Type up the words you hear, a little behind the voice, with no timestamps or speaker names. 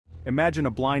Imagine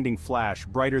a blinding flash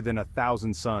brighter than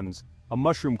 1,000 suns. A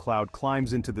mushroom cloud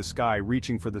climbs into the sky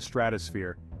reaching for the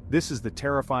stratosphere. This is the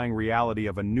terrifying reality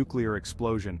of a nuclear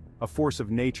explosion, a force of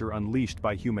nature unleashed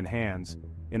by human hands.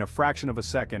 In a fraction of a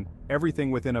second, everything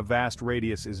within a vast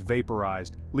radius is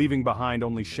vaporized, leaving behind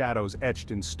only shadows etched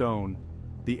in stone.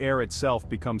 The air itself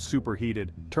becomes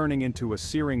superheated, turning into a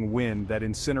searing wind that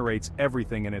incinerates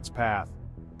everything in its path.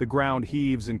 The ground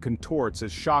heaves and contorts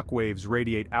as shockwaves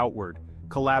radiate outward,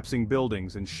 collapsing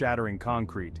buildings and shattering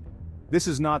concrete. This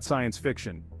is not science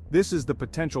fiction. This is the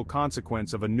potential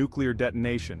consequence of a nuclear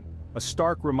detonation, a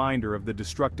stark reminder of the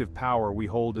destructive power we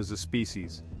hold as a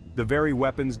species. The very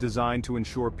weapons designed to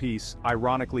ensure peace,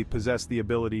 ironically possess the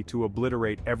ability to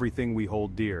obliterate everything we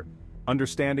hold dear.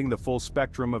 Understanding the full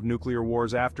spectrum of nuclear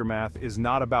war's aftermath is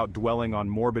not about dwelling on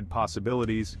morbid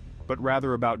possibilities, but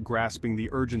rather about grasping the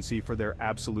urgency for their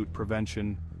absolute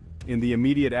prevention. In the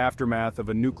immediate aftermath of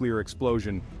a nuclear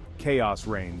explosion, chaos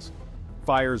reigns.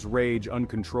 Fires rage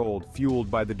uncontrolled, fueled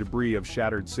by the debris of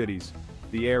shattered cities.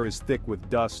 The air is thick with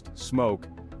dust, smoke,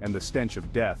 and the stench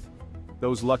of death.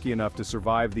 Those lucky enough to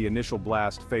survive the initial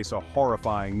blast face a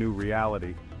horrifying new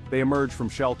reality. They emerge from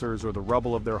shelters or the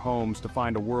rubble of their homes to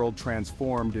find a world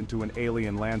transformed into an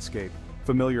alien landscape.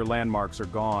 Familiar landmarks are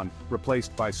gone,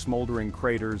 replaced by smoldering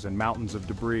craters and mountains of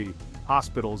debris.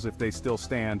 Hospitals, if they still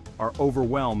stand, are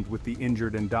overwhelmed with the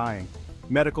injured and dying.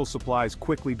 Medical supplies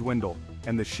quickly dwindle,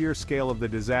 and the sheer scale of the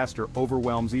disaster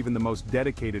overwhelms even the most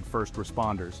dedicated first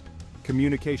responders.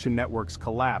 Communication networks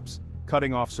collapse,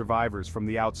 cutting off survivors from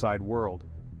the outside world.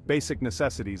 Basic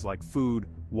necessities like food,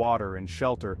 water, and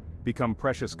shelter become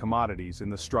precious commodities in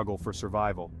the struggle for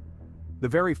survival. The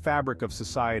very fabric of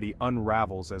society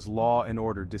unravels as law and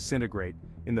order disintegrate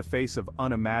in the face of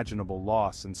unimaginable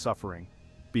loss and suffering.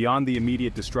 Beyond the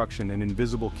immediate destruction, an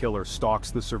invisible killer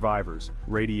stalks the survivors: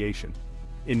 radiation.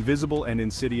 Invisible and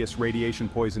insidious radiation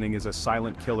poisoning is a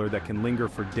silent killer that can linger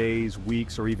for days,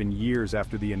 weeks, or even years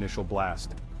after the initial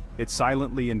blast. It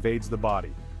silently invades the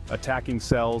body, attacking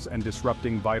cells and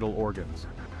disrupting vital organs.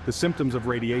 The symptoms of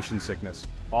radiation sickness,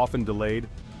 often delayed,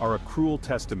 are a cruel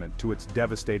testament to its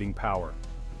devastating power.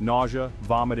 Nausea,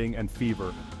 vomiting, and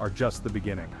fever are just the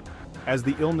beginning. As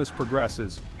the illness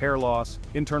progresses, hair loss,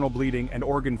 internal bleeding, and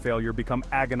organ failure become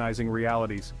agonizing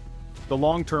realities. The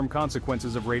long-term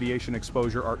consequences of radiation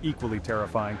exposure are equally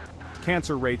terrifying.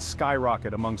 Cancer rates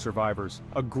skyrocket among survivors,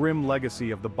 a grim legacy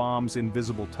of the bomb's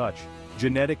invisible touch.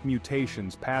 Genetic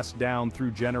mutations passed down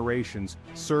through generations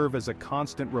serve as a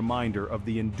constant reminder of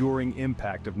the enduring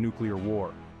impact of nuclear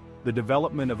war. The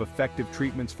development of effective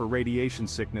treatments for radiation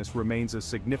sickness remains a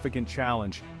significant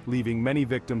challenge, leaving many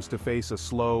victims to face a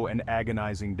slow and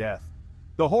agonizing death.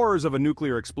 The horrors of a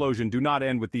nuclear explosion do not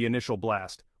end with the initial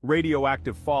blast.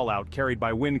 Radioactive fallout carried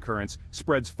by wind currents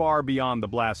spreads far beyond the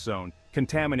blast zone,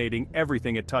 contaminating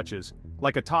everything it touches.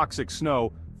 Like a toxic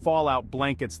snow, fallout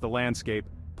blankets the landscape,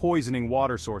 poisoning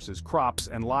water sources, crops,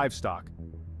 and livestock.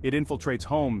 It infiltrates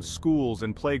homes, schools,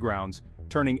 and playgrounds,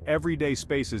 turning everyday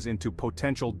spaces into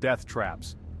potential death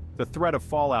traps. The threat of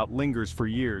fallout lingers for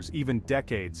years, even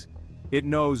decades. It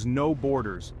knows no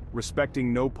borders,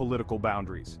 respecting no political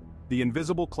boundaries. The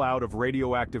invisible cloud of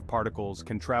radioactive particles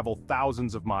can travel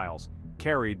thousands of miles,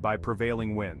 carried by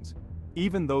prevailing winds.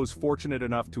 Even those fortunate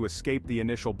enough to escape the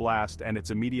initial blast and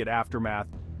its immediate aftermath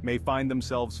may find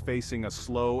themselves facing a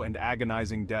slow and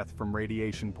agonizing death from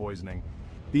radiation poisoning.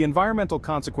 The environmental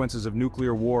consequences of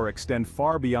nuclear war extend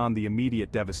far beyond the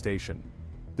immediate devastation.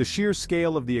 The sheer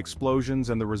scale of the explosions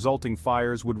and the resulting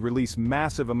fires would release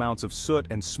massive amounts of soot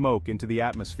and smoke into the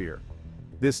atmosphere.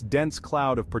 This dense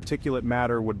cloud of particulate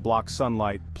matter would block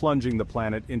sunlight, plunging the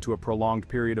planet into a prolonged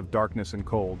period of darkness and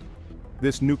cold.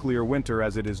 This nuclear winter,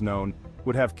 as it is known,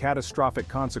 would have catastrophic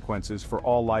consequences for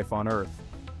all life on Earth.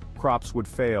 Crops would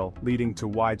fail, leading to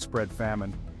widespread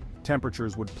famine.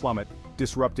 Temperatures would plummet,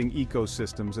 disrupting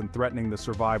ecosystems and threatening the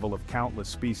survival of countless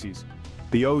species.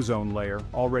 The ozone layer,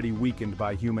 already weakened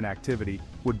by human activity,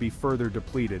 would be further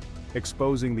depleted,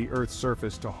 exposing the Earth's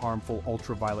surface to harmful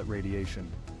ultraviolet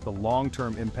radiation. The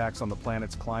long-term impacts on the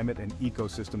planet's climate and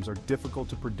ecosystems are difficult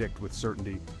to predict with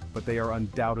certainty, but they are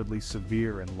undoubtedly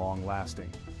severe and long-lasting.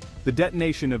 The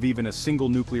detonation of even a single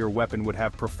nuclear weapon would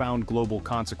have profound global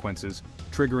consequences,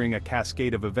 triggering a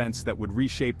cascade of events that would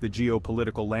reshape the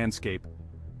geopolitical landscape.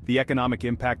 The economic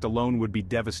impact alone would be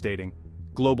devastating.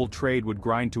 Global trade would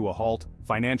grind to a halt,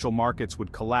 financial markets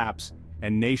would collapse,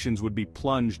 and nations would be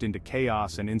plunged into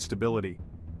chaos and instability.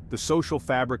 The social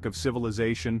fabric of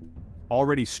civilization,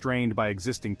 already strained by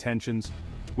existing tensions,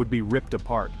 would be ripped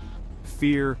apart.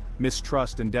 Fear,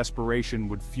 mistrust, and desperation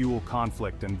would fuel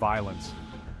conflict and violence.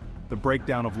 The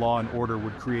breakdown of law and order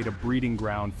would create a breeding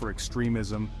ground for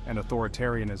extremism and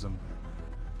authoritarianism.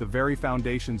 The very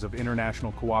foundations of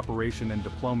international cooperation and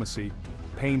diplomacy,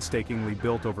 painstakingly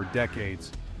built over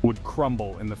decades, would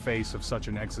crumble in the face of such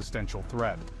an existential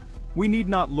threat. We need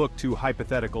not look to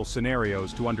hypothetical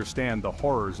scenarios to understand the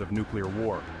horrors of nuclear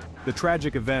war. The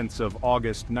tragic events of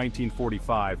August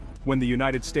 1945, when the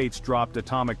United States dropped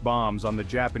atomic bombs on the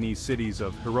Japanese cities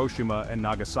of Hiroshima and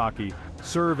Nagasaki,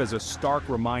 serve as a stark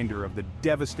reminder of the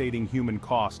devastating human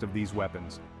cost of these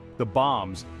weapons. The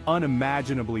bombs,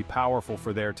 unimaginably powerful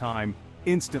for their time,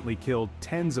 instantly killed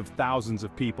tens of thousands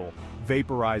of people,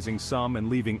 vaporizing some and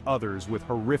leaving others with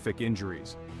horrific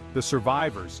injuries. The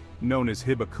survivors, known as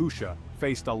𝗪𝗪𝘁,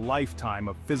 faced a lifetime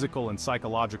of physical and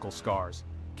psychological scars.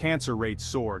 Cancer rates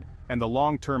soared, and the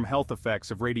long-term health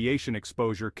effects of radiation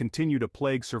exposure continue to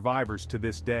plague survivors to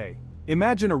this day.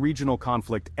 Imagine a regional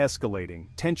conflict escalating,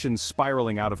 tensions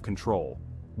spiraling out of control.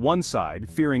 One side,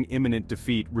 fearing imminent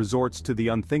defeat, resorts to the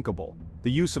unthinkable,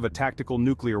 the use of a tactical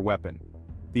nuclear weapon.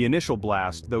 The initial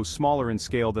blast, though smaller in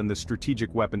scale than the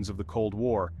strategic weapons of the Cold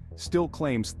War, still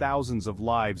claims thousands of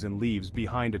lives and leaves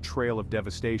behind a trail of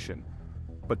devastation.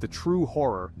 But the true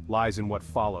horror lies in what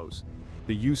follows.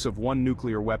 The use of one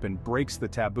nuclear weapon breaks the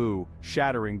taboo,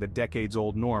 shattering the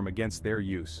decades-old norm against their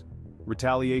use.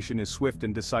 Retaliation is swift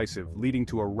and decisive, leading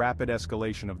to a rapid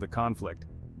escalation of the conflict.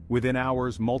 Within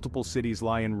hours, multiple cities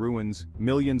lie in ruins,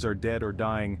 millions are dead or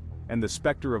dying, and the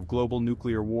specter of global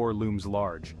nuclear war looms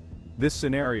large. This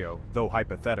scenario, though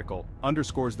hypothetical,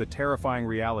 underscores the terrifying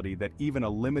reality that even a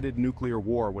limited nuclear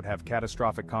war would have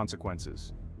catastrophic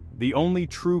consequences. The only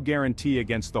true guarantee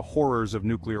against the horrors of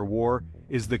nuclear war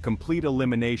is the complete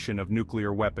elimination of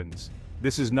nuclear weapons.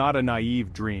 This is not a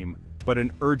naive dream, but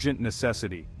an urgent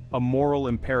necessity, a moral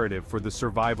imperative for the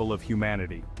survival of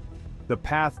humanity. The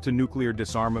path to nuclear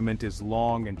disarmament is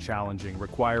long and challenging,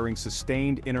 requiring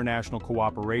sustained international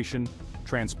cooperation,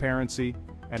 transparency,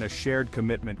 and a shared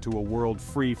commitment to a world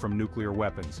free from nuclear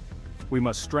weapons. We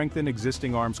must strengthen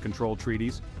existing arms control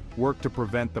treaties, work to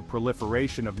prevent the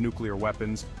proliferation of nuclear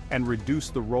weapons, and reduce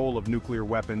the role of nuclear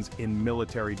weapons in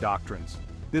military doctrines.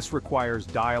 This requires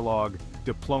dialogue,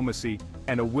 diplomacy,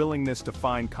 and a willingness to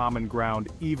find common ground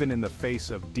even in the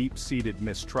face of deep-seated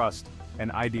mistrust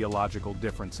and ideological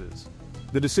differences.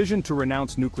 The decision to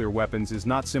renounce nuclear weapons is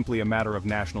not simply a matter of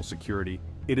national security,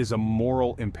 it is a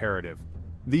moral imperative.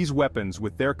 These weapons,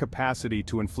 with their capacity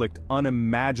to inflict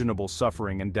unimaginable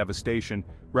suffering and devastation,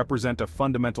 represent a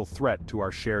fundamental threat to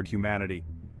our shared humanity.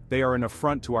 They are an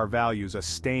affront to our values, a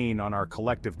stain on our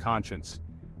collective conscience.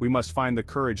 We must find the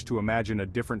courage to imagine a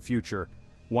different future,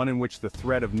 one in which the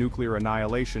threat of nuclear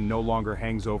annihilation no longer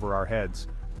hangs over our heads.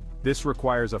 This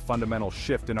requires a fundamental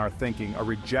shift in our thinking, a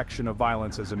rejection of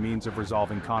violence as a means of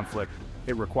resolving conflict.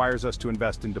 It requires us to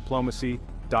invest in diplomacy,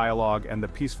 dialogue, and the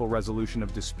peaceful resolution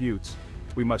of disputes.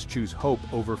 We must choose hope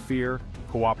over fear,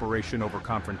 cooperation over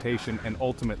confrontation, and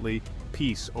ultimately,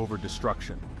 peace over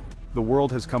destruction. The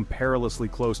world has come perilously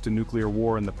close to nuclear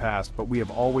war in the past, but we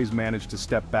have always managed to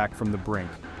step back from the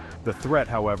brink. The threat,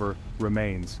 however,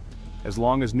 remains. As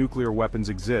long as nuclear weapons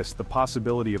exist, the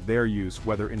possibility of their use,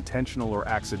 whether intentional or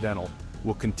accidental,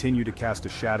 will continue to cast a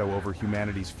shadow over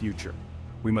humanity's future.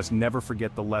 We must never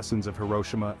forget the lessons of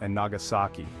Hiroshima and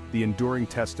Nagasaki, the enduring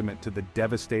testament to the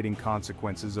devastating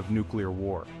consequences of nuclear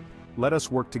war. Let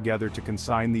us work together to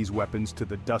consign these weapons to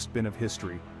the dustbin of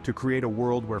history, to create a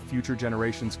world where future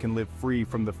generations can live free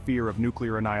from the fear of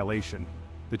nuclear annihilation.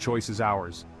 The choice is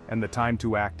ours, and the time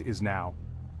to act is now.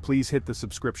 Please hit the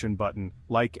subscription button,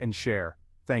 like and share.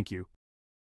 Thank you.